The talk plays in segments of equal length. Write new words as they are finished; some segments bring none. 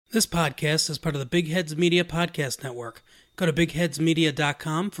This podcast is part of the Big Heads Media Podcast Network. Go to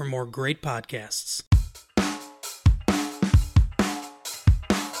bigheadsmedia.com for more great podcasts.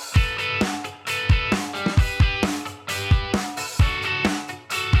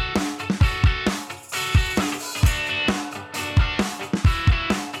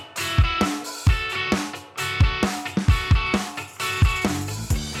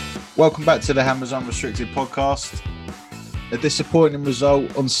 Welcome back to the Hammers Unrestricted podcast. A disappointing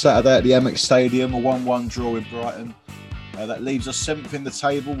result on Saturday at the Amex Stadium, a 1-1 draw with Brighton. That leaves us 7th in the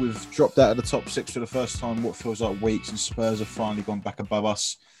table. We've dropped out of the top 6 for the first time in what feels like weeks, and Spurs have finally gone back above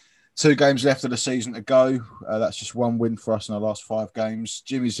us. 2 games left of the season to go. That's just 1 win for us in our last 5 games.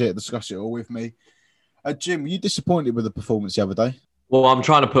 Jimmy's here to discuss it all with me. Jim, were you disappointed with the performance the other day? Well, I'm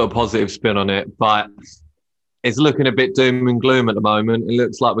trying to put a positive spin on it, but it's looking a bit doom and gloom at the moment. It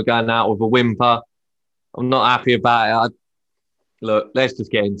looks like we're going out with a whimper. I'm not happy about it. Look, let's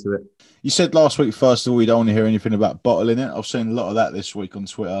just get into it. You said last week, first of all, you don't want to hear anything about bottling it. I've seen a lot of that this week on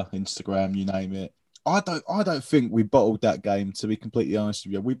Twitter, Instagram, you name it. I don't think we bottled that game, to be completely honest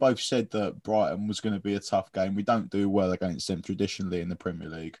with you. We both said that Brighton was going to be a tough game. We don't do well against them traditionally in the Premier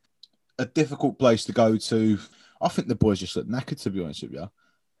League. A difficult place to go to. I think the boys just look knackered, to be honest with you.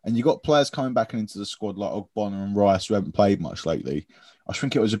 And you got players coming back into the squad like Ogbonna and Rice who haven't played much lately. I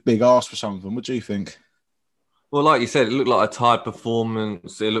think it was a big ask for some of them. What do you think? Well, like you said, it looked like a tired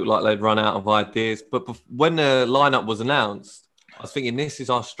performance. It looked like they'd run out of ideas. But when the lineup was announced, I was thinking this is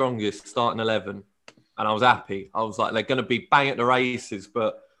our strongest starting 11. And I was happy. I was like, they're going to be bang at the races.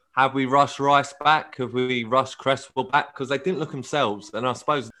 But have we rushed Rice back? Have we rushed Cresswell back? Because they didn't look themselves. And I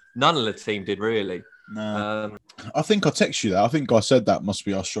suppose none of the team did really. No. I think I texted you that. I think I said that must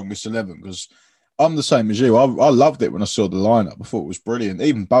be our strongest 11 because I'm the same as you. I loved it when I saw the lineup. I thought it was brilliant.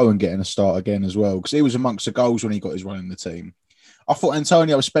 Even Bowen getting a start again as well because he was amongst the goals when he got his run in the team. I thought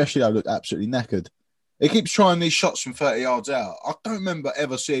Antonio especially looked absolutely knackered. He keeps trying these shots from 30 yards out. I don't remember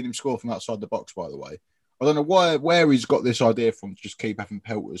ever seeing him score from outside the box, by the way. I don't know where he's got this idea from to just keep having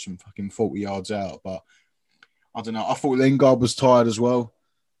pelters from fucking 40 yards out. But I don't know. I thought Lingard was tired as well.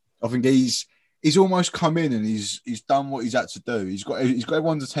 I think he's almost come in and he's done what he's had to do. He's got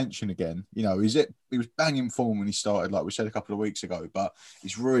everyone's attention again. You know, he was banging form when he started, like we said a couple of weeks ago, but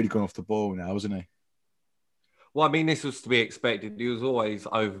he's really gone off the ball now, hasn't he? Well, I mean, this was to be expected. He was always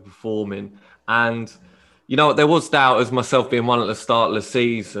overperforming. And, you know, there was doubt as myself being one at the start of the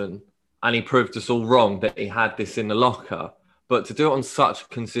season, and he proved us all wrong that he had this in the locker. But to do it on such a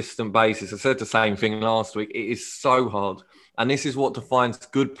consistent basis, I said the same thing last week, it is so hard. And this is what defines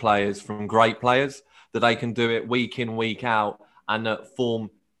good players from great players, that they can do it week in, week out, and that form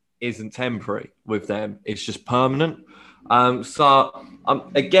isn't temporary with them. It's just permanent.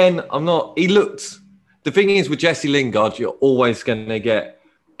 Again, I'm not... He looked... The thing is, with Jesse Lingard, you're always going to get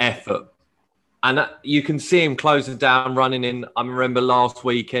effort. And you can see him closing down, running in. I remember last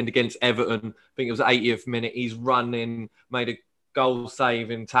weekend against Everton, I think it was 80th minute, he's running, made a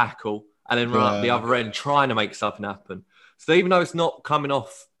goal-saving tackle, and then run up the other end, trying to make something happen. So even though it's not coming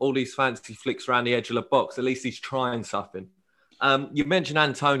off all these fancy flicks around the edge of the box, at least he's trying something. You mentioned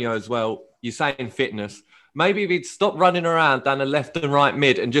Antonio as well. You're saying fitness. Maybe if he'd stopped running around down the left and right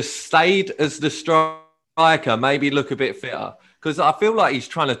mid and just stayed as the striker, maybe look a bit fitter. Because I feel like he's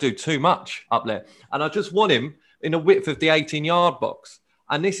trying to do too much up there. And I just want him in the width of the 18-yard box.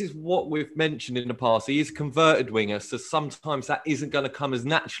 And this is what we've mentioned in the past. He is a converted winger, so sometimes that isn't going to come as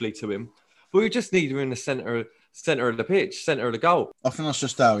naturally to him. But we just need him in the centre of the pitch, centre of the goal. I think that's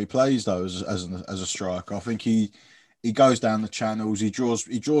just how he plays, though, as a striker. I think he goes down the channels. He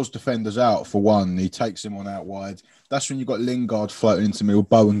draws defenders out for one. He takes them on out wide. That's when you've got Lingard floating into the middle.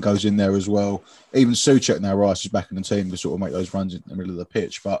 Bowen goes in there as well. Even Souček now, Rice is back in the team to sort of make those runs in the middle of the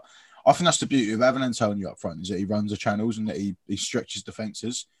pitch. But I think that's the beauty of having Antonio up front, is that he runs the channels and that he stretches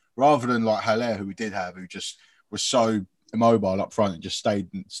defences rather than like Haller, who we did have, who just was so immobile up front and just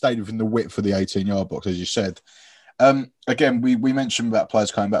stayed within the width for the 18-yard box, as you said. Again, we mentioned about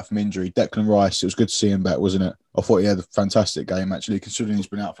players coming back from injury. Declan Rice, it was good to see him back, wasn't it? I thought he had a fantastic game, actually, considering he's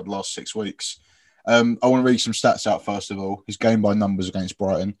been out for the last 6 weeks. I want to read some stats out, first of all. His game by numbers against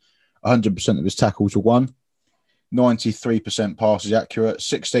Brighton. 100% of his tackles were won. 93% passes accurate.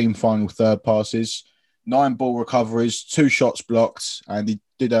 16 final third passes. 9 ball recoveries. 2 shots blocked. And he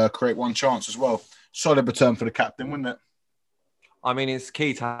did create 1 chance as well. Solid return for the captain, wasn't it? I mean, it's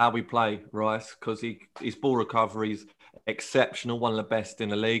key to how we play, Rice, because his ball recovery is exceptional, one of the best in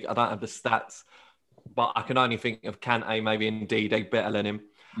the league. I don't have the stats, but I can only think of Kante, maybe indeed better than him.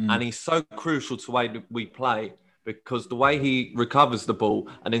 And he's so crucial to the way that we play because the way he recovers the ball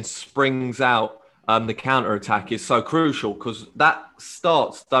and then springs out the counter-attack is so crucial because that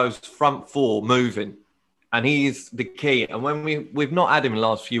starts those front four moving. And he is the key. And when we've not had him in the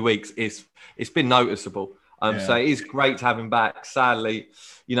last few weeks, it's been noticeable. So it is great to have him back. Sadly,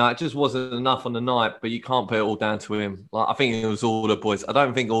 it just wasn't enough on the night, but you can't put it all down to him. Like, I think it was all the boys. I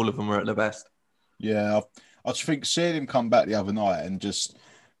don't think all of them were at their best. Yeah, I just think seeing him come back the other night and just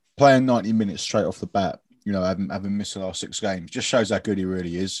playing 90 minutes straight off the bat, having missed the last 6 games, just shows how good he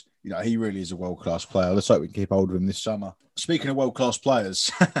really is. He really is a world-class player. Let's hope we can keep hold of him this summer. Speaking of world-class players,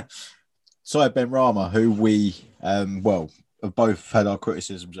 Saïd Benrahma, who we, have both had our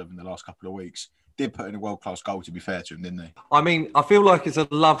criticisms of in the last couple of weeks, did put in a world-class goal, to be fair to him, didn't he? I mean, I feel like it's a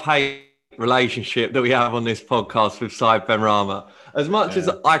love-hate relationship that we have on this podcast with Saïd Benrahma. As much as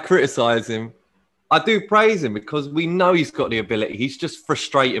I criticise him, I do praise him because we know he's got the ability. He's just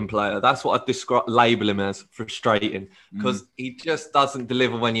frustrating player. That's what I label him as, frustrating, because he just doesn't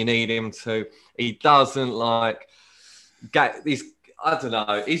deliver when you need him to. He doesn't get these. I don't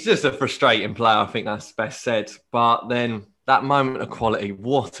know. He's just a frustrating player. I think that's best said. But then that moment of quality,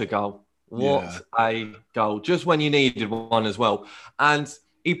 what a goal. What a goal. Just when you needed one as well. And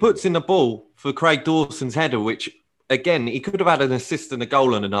he puts in the ball for Craig Dawson's header, which, again, he could have had an assist and a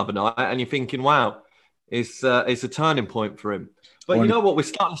goal on another night. And you're thinking, wow, it's a turning point for him. But you know what? We're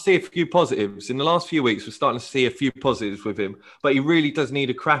starting to see a few positives. In the last few weeks, we're starting to see a few positives with him. But he really does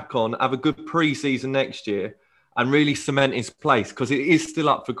need a crack on, have a good pre-season next year, and really cement his place, because it is still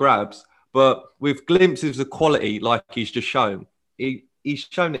up for grabs. But with glimpses of quality like he's just shown, he's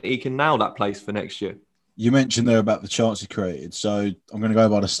shown that he can nail that place for next year. You mentioned there about the chance he created. So I'm going to go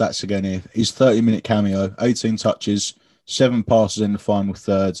by the stats again here. His 30-minute cameo, 18 touches, 7 passes in the final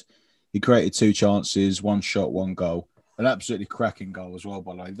third. He created 2 chances, 1 shot, 1 goal. An absolutely cracking goal as well,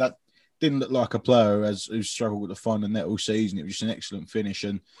 by the way. That didn't look like a player who struggled to find the net all season. It was just an excellent finish.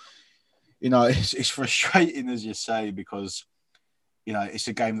 And, it's frustrating, as you say, because, it's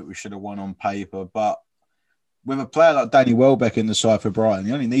a game that we should have won on paper. But with a player like Danny Welbeck in the side for Brighton,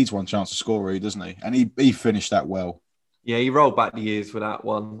 he only needs 1 chance to score, really, doesn't he? And he finished that well. Yeah, he rolled back the years with that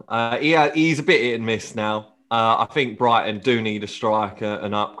one. He's a bit hit and miss now. I think Brighton do need a striker,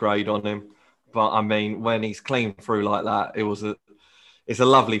 an upgrade on him. But, I mean, when he's clean through like that, it's a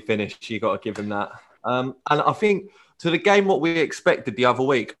lovely finish. You got to give him that. And I think to the game, what we expected the other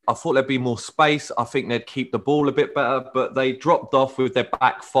week, I thought there'd be more space. I think they'd keep the ball a bit better, but they dropped off with their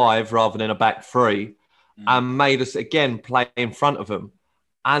back 5 rather than a back 3 and made us, again, play in front of them.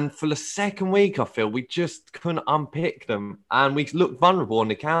 And for the second week, I feel we just couldn't unpick them and we looked vulnerable on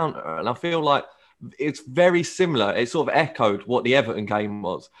the counter. And I feel like it's very similar. It sort of echoed what the Everton game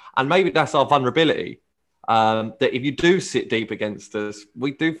was. And maybe that's our vulnerability, that if you do sit deep against us,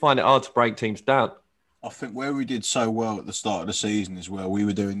 we do find it hard to break teams down. I think where we did so well at the start of the season is where we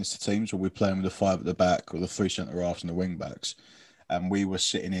were doing this to teams where we're playing with the 5 at the back or the 3 centre-halves and the wing-backs. And we were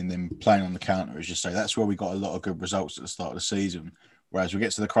sitting in them playing on the counter, as you say. That's where we got a lot of good results at the start of the season. Whereas we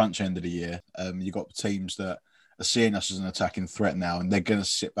get to the crunch end of the year, you've got teams that are seeing us as an attacking threat now, and they're going to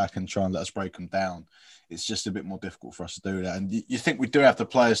sit back and try and let us break them down. It's just a bit more difficult for us to do that. And you think we do have the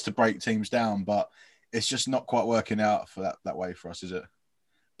players to break teams down, but it's just not quite working out for that way for us, is it?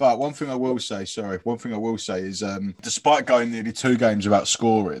 But one thing I will say is despite going nearly 2 games without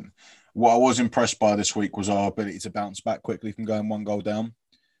scoring, what I was impressed by this week was our ability to bounce back quickly from going 1 goal down.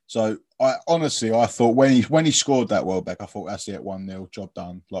 So I thought when he scored that Welbeck, I thought that's it, 1-0, job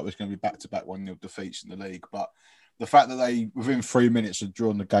done. Like, there's going to be back-to-back 1-0 defeats in the league. But the fact that they, within 3 minutes, had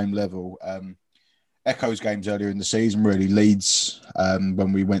drawn the game level, echoes games earlier in the season, really. Leeds,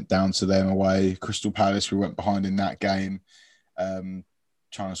 when we went down to them away, Crystal Palace, we went behind in that game.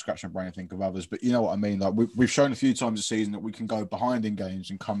 Trying to scratch my brain and think of others, but you know what I mean. Like, we've shown a few times this season that we can go behind in games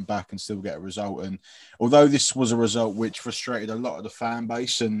and come back and still get a result. And although this was a result which frustrated a lot of the fan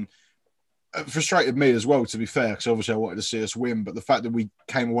base and frustrated me as well, to be fair, because obviously I wanted to see us win, but the fact that we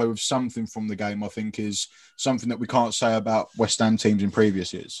came away with something from the game, I think, is something that we can't say about West Ham teams in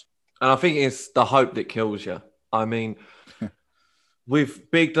previous years. And I think it's the hope that kills you. I mean, we've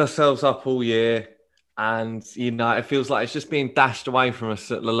bigged ourselves up all year. And, it feels like it's just being dashed away from us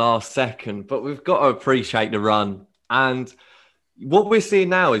at the last second. But we've got to appreciate the run. And what we're seeing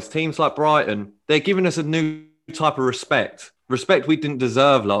now is teams like Brighton, they're giving us a new type of respect. Respect we didn't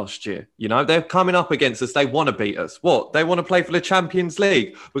deserve last year. They're coming up against us. They want to beat us. What? They want to play for the Champions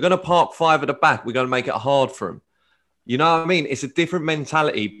League. We're going to park 5 at the back. We're going to make it hard for them. You know what I mean? It's a different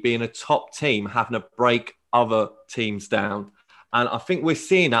mentality being a top team, having to break other teams down. And I think we're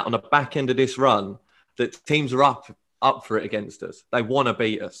seeing that on the back end of this run, that teams are up for it against us. They want to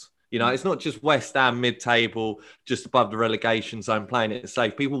beat us. It's not just West Ham mid-table, just above the relegation zone, playing it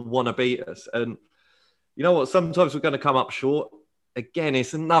safe. People want to beat us. And you know what? Sometimes we're going to come up short. Again,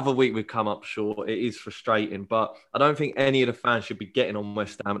 it's another week we've come up short. It is frustrating, but I don't think any of the fans should be getting on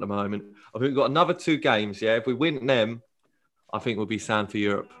West Ham at the moment. I think we've got another 2 games, yeah? If we win them, I think we'll be sound for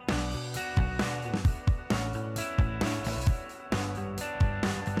Europe.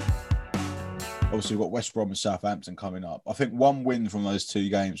 Obviously, we've got West Brom and Southampton coming up. I think one win from those 2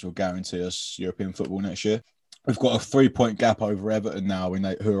 games will guarantee us European football next year. We've got a 3-point gap over Everton now, who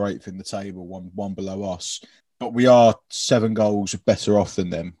are 8th in the table, one below us. But we are 7 goals better off than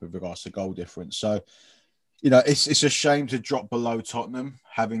them with regards to goal difference. So, it's a shame to drop below Tottenham,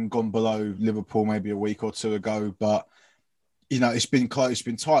 having gone below Liverpool maybe a week or 2 ago. But, it's been close. It's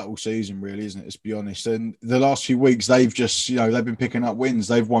been tight all season, really, isn't it? Let's be honest. And the last few weeks, they've just, they've been picking up wins.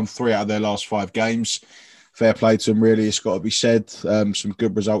 They've won 3 out of their last 5 games. Fair play to them, really. It's got to be said. Some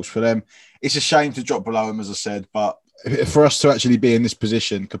good results for them. It's a shame to drop below them, as I said. But for us to actually be in this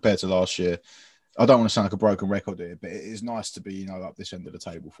position compared to last year, I don't want to sound like a broken record here, but it is nice to be, up this end of the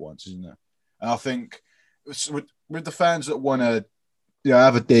table for once, isn't it? And I think with the fans that want to,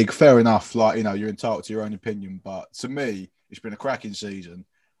 have a dig, fair enough. Like, you're entitled to your own opinion. But to me, it's been a cracking season.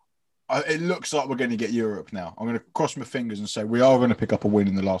 It looks like we're going to get Europe now. I'm going to cross my fingers and say we are going to pick up a win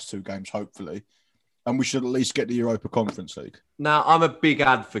in the last 2 games, hopefully. And we should at least get the Europa Conference League. Now, I'm a big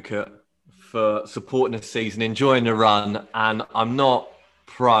advocate for supporting the season, enjoying the run, and I'm not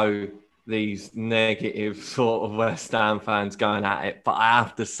pro these negative sort of West Ham fans going at it. But I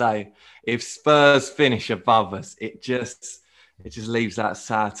have to say, if Spurs finish above us, it just leaves that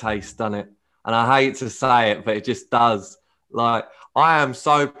sour taste, doesn't it? And I hate to say it, but it just does. Like, I am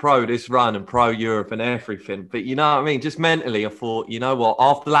so pro this run and pro Europe and everything. But you know what I mean? Just mentally, I thought, you know what?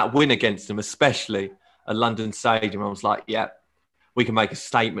 After that win against them, especially at London Stadium, I was like, yeah, we can make a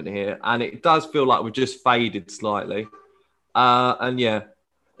statement here. And it does feel like we've just faded slightly. And yeah,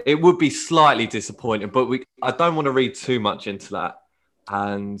 it would be slightly disappointing, but I don't want to read too much into that.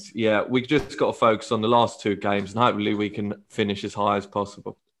 And yeah, we just got to focus on the last 2 games and hopefully we can finish as high as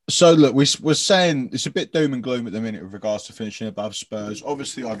possible. So look, we're saying it's a bit doom and gloom at the minute with regards to finishing above Spurs.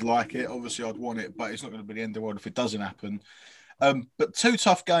 Obviously, I'd like it. Obviously, I'd want it, but it's not going to be the end of the world if it doesn't happen. But 2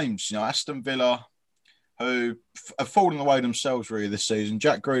 tough games, Aston Villa, who have fallen away themselves really this season.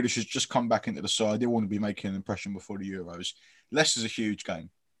 Jack Grealish has just come back into the side. They want to be making an impression before the Euros. Leicester's a huge game.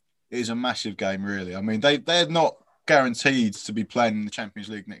 It is a massive game, really. I mean, they're not guaranteed to be playing in the Champions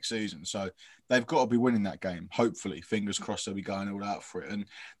League next season, so they've got to be winning that game. Hopefully, fingers crossed, they'll be going all out for it, and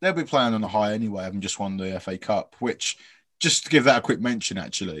they'll be playing on a high anyway, having just won the FA Cup. Which, just to give that a quick mention,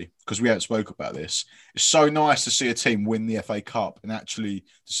 actually, because we haven't spoke about this, it's so nice to see a team win the FA Cup and actually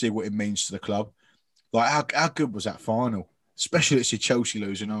to see what it means to the club. Like, how good was that final? Especially to see Chelsea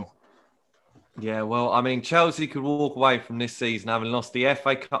losing all. Yeah, well, I mean, Chelsea could walk away from this season having lost the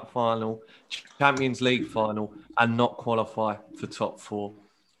FA Cup final, Champions League final, and not qualify for top 4.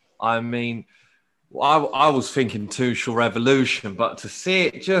 I mean, I was thinking Tuchel revolution, but to see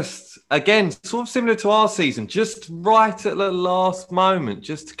it just, again, sort of similar to our season, just right at the last moment,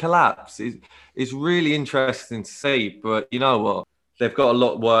 just to collapse, is really interesting to see. But you know what? They've got a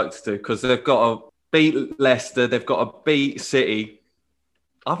lot of work to do because they've got to beat Leicester, they've got to beat City.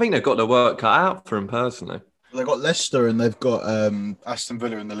 I think they've got their work cut out for them personally. They've got Leicester and they've got Aston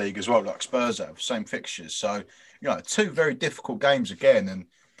Villa in the league as well, like Spurs have, same fixtures. So, 2 very difficult games again. And,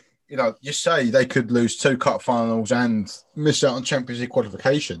 you say they could lose 2 cup finals and miss out on Champions League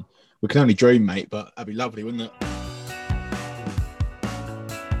qualification. We can only dream, mate, but that'd be lovely, wouldn't it?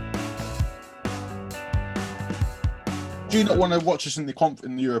 Do you not want to watch us in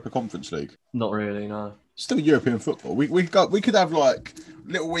the Europa Conference League? Not really, no. Still European football. We could have like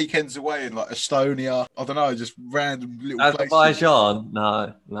little weekends away in like Estonia. I don't know, just random little Azerbaijan?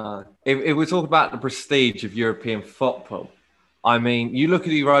 No. If we're talking about the prestige of European football, I mean, you look at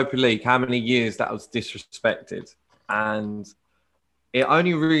the Europa League, how many years that was disrespected. And it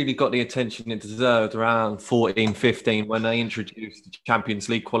only really got the attention it deserved around 14, 15 when they introduced the Champions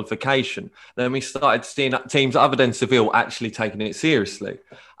League qualification. Then we started seeing teams other than Seville actually taking it seriously.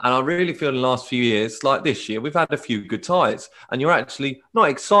 And I really feel in the last few years, like this year, we've had a few good ties. And you're actually not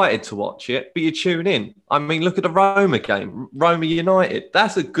excited to watch it, but you tune in. I mean, look at the Roma game, Roma United.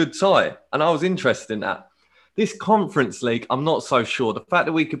 That's a good tie. And I was interested in that. This Conference League, I'm not so sure. The fact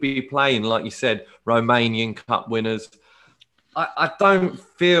that we could be playing, like you said, Romanian Cup winners, I don't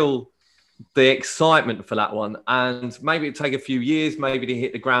feel the excitement for that one. And maybe it'll take a few years, maybe to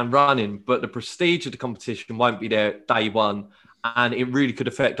hit the ground running, but the prestige of the competition won't be there day one. And it really could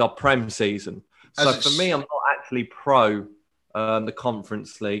affect our Prem season. So for me, I'm not actually pro the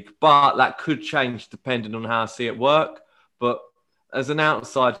Conference League, but that could change depending on how I see it work. But as an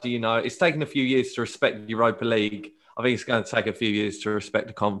outsider, it's taken a few years to respect the Europa League. I think it's going to take a few years to respect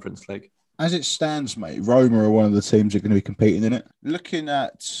the Conference League. As it stands, mate, Roma are one of the teams that are going to be competing in it. Looking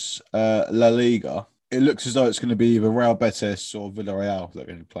at La Liga, it looks as though it's going to be either Real Betis or Villarreal that are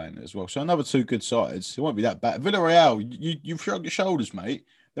going to be playing it as well. So another two good sides. It won't be that bad. Villarreal, you've shrugged your shoulders, mate.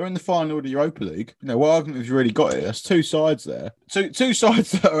 They're in the final of the Europa League. What argument have you really got it? There's two sides there. Two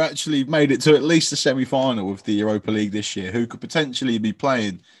sides that are actually made it to at least the semi-final of the Europa League this year, who could potentially be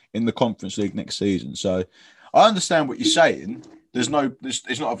playing in the Conference League next season. So I understand what you're saying. It's not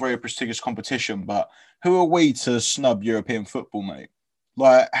a very prestigious competition, but who are we to snub European football, mate?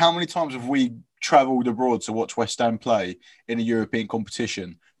 Like, how many times have we travelled abroad to watch West Ham play in a European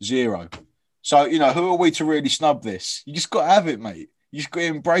competition? 0. So, who are we to really snub this? You just got to have it, mate. You just got to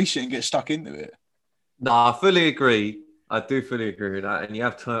embrace it and get stuck into it. No, I fully agree. I do fully agree with that. And you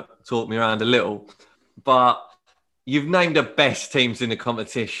have talked me around a little. But you've named the best teams in the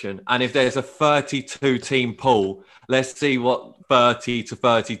competition. And if there's a 32-team pool, let's see what 30 to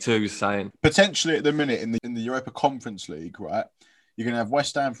 32 is saying. Potentially at the minute in the Europa Conference League, right? You're going to have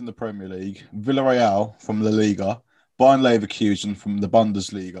West Ham from the Premier League, Villarreal from La Liga, Bayern Leverkusen from the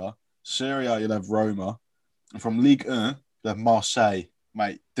Bundesliga, Serie A, you'll have Roma. And from Ligue 1, you'll have Marseille.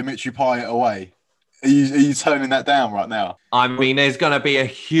 Mate, Dimitri Payet away. Are you turning that down right now? I mean, there's going to be a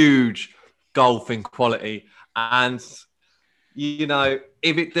huge golfing quality. And,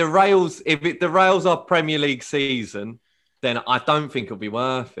 if it derails our Premier League season, then I don't think it'll be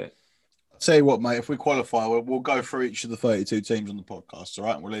worth it. I'll tell you what, mate, if we qualify, we'll go through each of the 32 teams on the podcast, all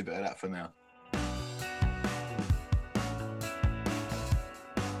right? We'll leave it at that for now.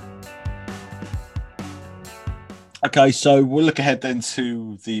 Okay, so we'll look ahead then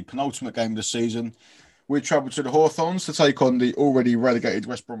to the penultimate game of the season. We travel to the Hawthorns to take on the already relegated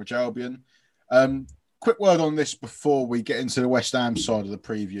West Bromwich Albion. Quick word on this before we get into the West Ham side of the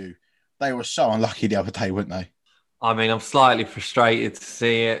preview. They were so unlucky the other day, weren't they? I mean, I'm slightly frustrated to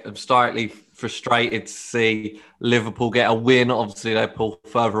see it. I'm slightly frustrated to see Liverpool get a win. Obviously, they pull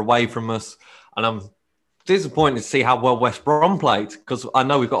further away from us. And I'm disappointed to see how well West Brom played because I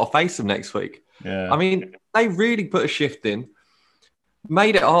know we've got to face them next week. Yeah. I mean, they really put a shift in,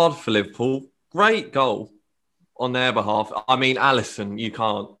 made it hard for Liverpool. Great goal on their behalf. I mean, Alisson, you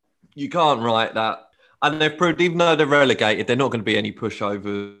can't write that. And they've proved, even though they're relegated, they're not going to be any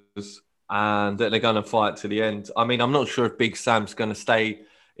pushovers and that they're going to fight to the end. I mean, I'm not sure if Big Sam's going to stay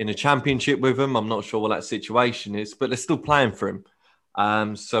in the Championship with them. I'm not sure what that situation is, but they're still playing for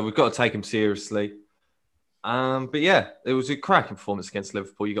him. So we've got to take him seriously. But yeah, it was a cracking performance against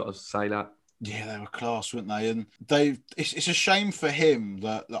Liverpool. You got to say that. Yeah, they were class, weren't they? And it's a shame for him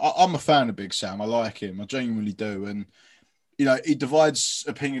that I'm a fan of Big Sam. I like him. I genuinely do. And, he divides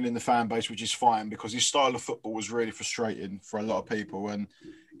opinion in the fan base, which is fine because his style of football was really frustrating for a lot of people. And,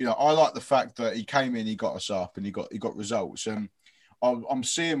 I like the fact that he came in, he got us up and he got results. And I'm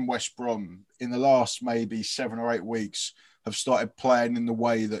seeing West Brom in the last maybe 7 or 8 weeks have started playing in the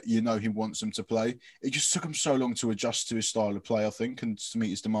way that he wants them to play. It just took him so long to adjust to his style of play, I think, and to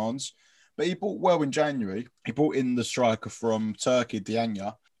meet his demands. But he bought well in January. He brought in the striker from Turkey,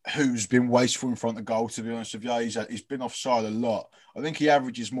 Dianya, who's been wasteful in front of goal, to be honest with you. He's been offside a lot. I think he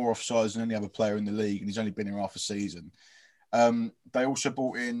averages more offsides than any other player in the league, and he's only been here half a season. They also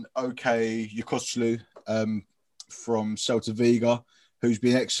brought in OK Yokoslu from Celta Vigo, who's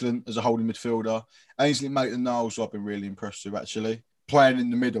been excellent as a holding midfielder. Ainsley Maitland-Niles, I've been really impressed with, actually. Playing in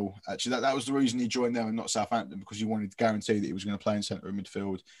the middle, actually. That was the reason he joined them and not Southampton, because he wanted to guarantee that he was going to play in centre of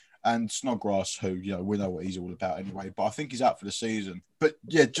midfield. And Snodgrass, who, we know what he's all about anyway, but I think he's out for the season. But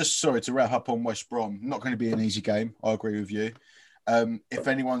yeah, just sorry to wrap up on West Brom. Not going to be an easy game. I agree with you. If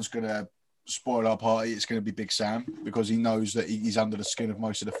anyone's going to spoil our party, it's going to be Big Sam because he knows that he's under the skin of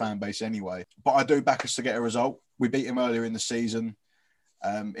most of the fan base anyway. But I do back us to get a result. We beat him earlier in the season.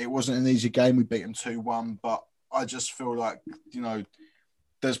 It wasn't an easy game. We beat him 2-1, but I just feel like,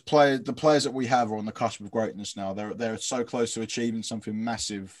 the players that we have are on the cusp of greatness now. They're so close to achieving something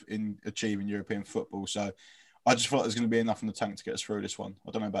massive in achieving European football. So I just feel like there's going to be enough in the tank to get us through this one.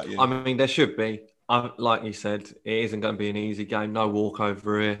 I don't know about you. I mean, there should be. Like you said, it isn't going to be an easy game. No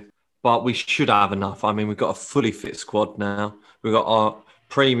walkover here. But we should have enough. I mean, we've got a fully fit squad now. We've got our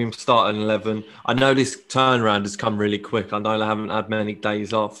premium starting 11. I know this turnaround has come really quick. I know they haven't had many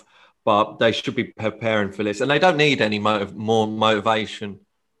days off, but they should be preparing for this. And they don't need any more motivation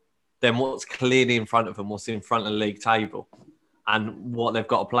than what's clearly in front of them, what's in front of the league table and what they've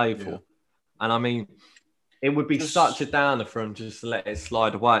got to play for. Yeah. And I mean, it would be such a downer for them just to let it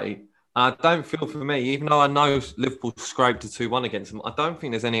slide away. And I don't feel, for me, even though I know Liverpool scraped a 2-1 against them, I don't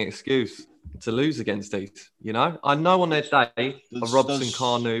think there's any excuse. to lose against these. You know, I know on their day, a Robson,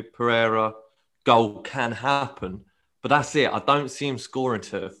 Carnu, Pereira goal can happen, but that's it. I don't see him scoring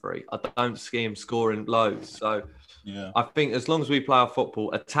 2 or 3. I don't see him scoring loads. So Yeah, I think as long as we play our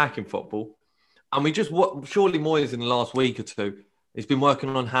football, attacking football, and we just surely Moyes in the last week or two has been working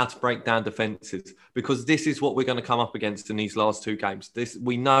on how to break down defences, because this is what we're going to come up against in these last 2 games. This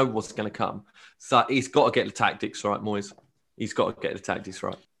we know what's going to come. So he's got to get the tactics right, Moyes. He's got to get the tactics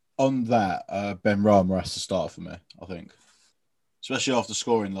right. on that, Ben Rama has to start for me, I think, especially after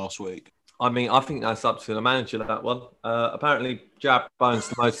scoring last week. I mean, I think that's up to the manager, that one. Apparently, Jarrod Bowen's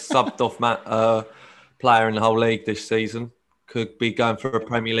the most subbed off player in the whole league this season. Could be going for a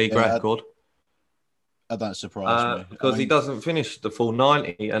Premier League record. That don't surprise me. Because he doesn't finish the full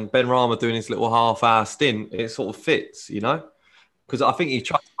 90, and Ben Rama doing his little half-hour stint, it sort of fits, you know? Because I think he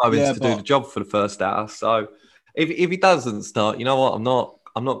trusts Bowens to do the job for the first hour. So if he doesn't start, you know what?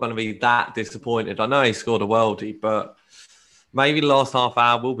 I'm not going to be that disappointed. I know he scored a worldie, but maybe the last half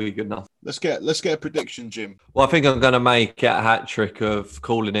hour will be good enough. Let's get a prediction, Jim. Well, I think I'm going to make it a hat trick of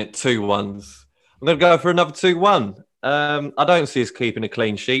calling it 2-1s. I'm going to go for another 2-1. I don't see us keeping a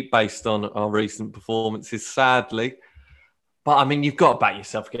clean sheet based on our recent performances, sadly. But, I mean, you've got to back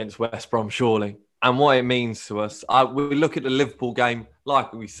yourself against West Brom, surely. And what it means to us. We look at the Liverpool game,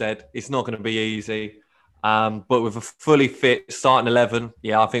 like we said, it's not going to be easy. But with a fully fit starting 11,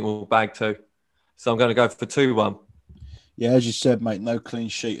 I think we'll bag 2. So I'm going to go for 2-1. Yeah, as you said, mate, no clean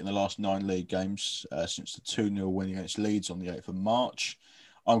sheet in the last 9 league games since the 2-0 win against Leeds on the 8th of March.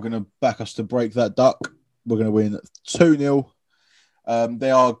 I'm going to back us to break that duck. We're going to win 2-0.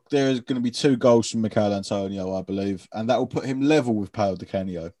 There is going to be 2 goals from Michail Antonio, I believe, and that will put him level with Paolo Di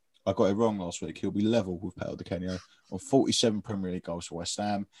Canio. I got it wrong last week. He'll be level with Paolo Di Canio on 47 Premier League goals for West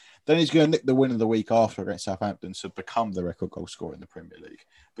Ham. Then he's going to nick the win of the week after against Southampton to become the record goal scorer in the Premier League.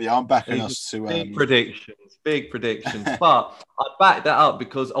 But yeah, I'm backing us to... Big predictions. But I back that up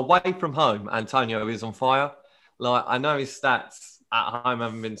because away from home, Antonio is on fire. Like, I know his stats at home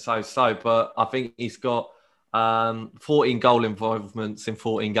haven't been so, but I think he's got 14 goal involvements in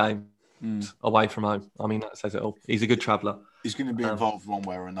 14 games away from home. I mean, that says it all. He's a good traveller. He's going to be involved one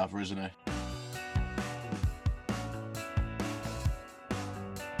way or another, isn't he?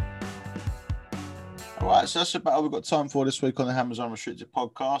 All right, so that's about all we've got time for this week on the Hammers Unrestricted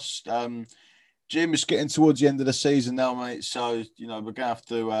podcast. Jim, it's getting towards the end of the season now, mate. So, we're going to have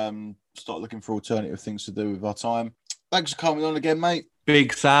to start looking for alternative things to do with our time. Thanks for coming on again, mate.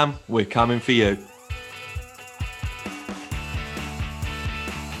 Big Sam, we're coming for you.